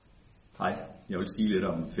Hej, jeg vil sige lidt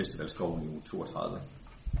om festivalskoven i uge 32.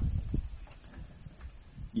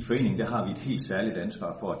 I foreningen der har vi et helt særligt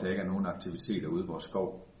ansvar for, at der ikke er nogen aktiviteter ude i vores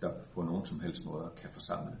skov, der på nogen som helst måde kan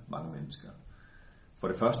forsamle mange mennesker. For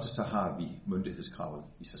det første så har vi myndighedskravet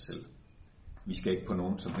i sig selv. Vi skal ikke på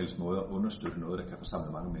nogen som helst måde understøtte noget, der kan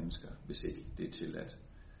forsamle mange mennesker, hvis ikke det er tilladt.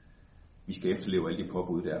 Vi skal efterleve alle de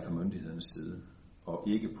påbud, der er fra myndighedernes side, og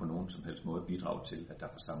ikke på nogen som helst måde bidrage til, at der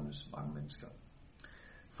forsamles mange mennesker.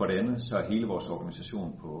 For det andet så er hele vores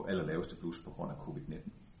organisation på allerlaveste blus på grund af covid-19.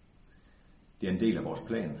 Det er en del af vores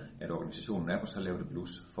plan, at organisationen er på så lavt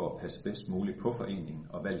blus for at passe bedst muligt på foreningen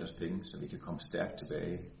og valgte os penge, så vi kan komme stærkt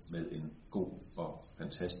tilbage med en god og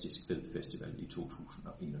fantastisk fed festival i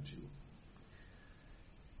 2021.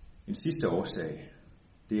 En sidste årsag,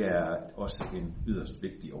 det er også en yderst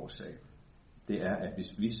vigtig årsag. Det er, at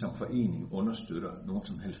hvis vi som forening understøtter nogen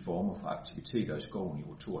som helst former for aktiviteter i skoven i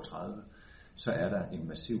uge 32, så er der en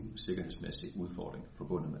massiv sikkerhedsmæssig udfordring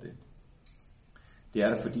forbundet med det. Det er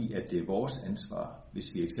der, fordi at det er vores ansvar,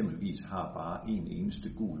 hvis vi eksempelvis har bare en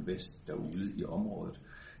eneste gul vest derude i området,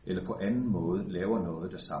 eller på anden måde laver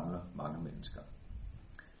noget, der samler mange mennesker.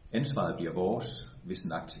 Ansvaret bliver vores, hvis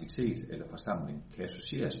en aktivitet eller forsamling kan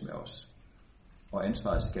associeres med os, og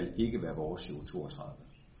ansvaret skal ikke være vores i uge 32.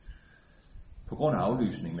 På grund af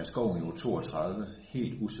aflysningen af skoven i uge 32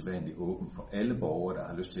 helt usædvanligt åben for alle borgere, der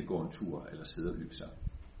har lyst til at gå en tur eller sidde og hygge sig.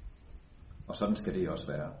 Og sådan skal det også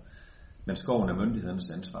være. Men skoven er myndighedernes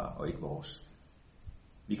ansvar og ikke vores.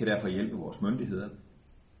 Vi kan derfor hjælpe vores myndigheder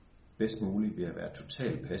bedst muligt ved at være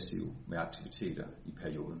totalt passive med aktiviteter i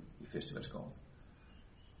perioden i festivalskoven.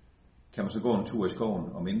 Kan man så gå en tur i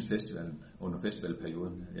skoven og mindes festivalen under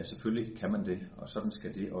festivalperioden? Ja, selvfølgelig kan man det, og sådan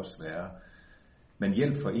skal det også være. Men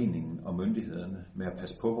hjælp foreningen og myndighederne med at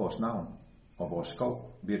passe på vores navn og vores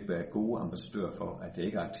skov ved at være gode ambassadører for, at der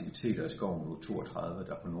ikke er aktiviteter i skoven uge 32,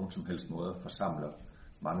 der på nogen som helst måde forsamler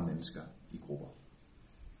mange mennesker i grupper.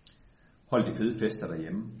 Hold de fede fester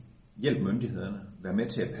derhjemme. Hjælp myndighederne. Vær med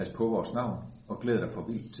til at passe på vores navn og glæd dig for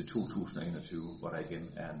vildt til 2021, hvor der igen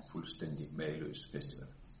er en fuldstændig mageløs festival.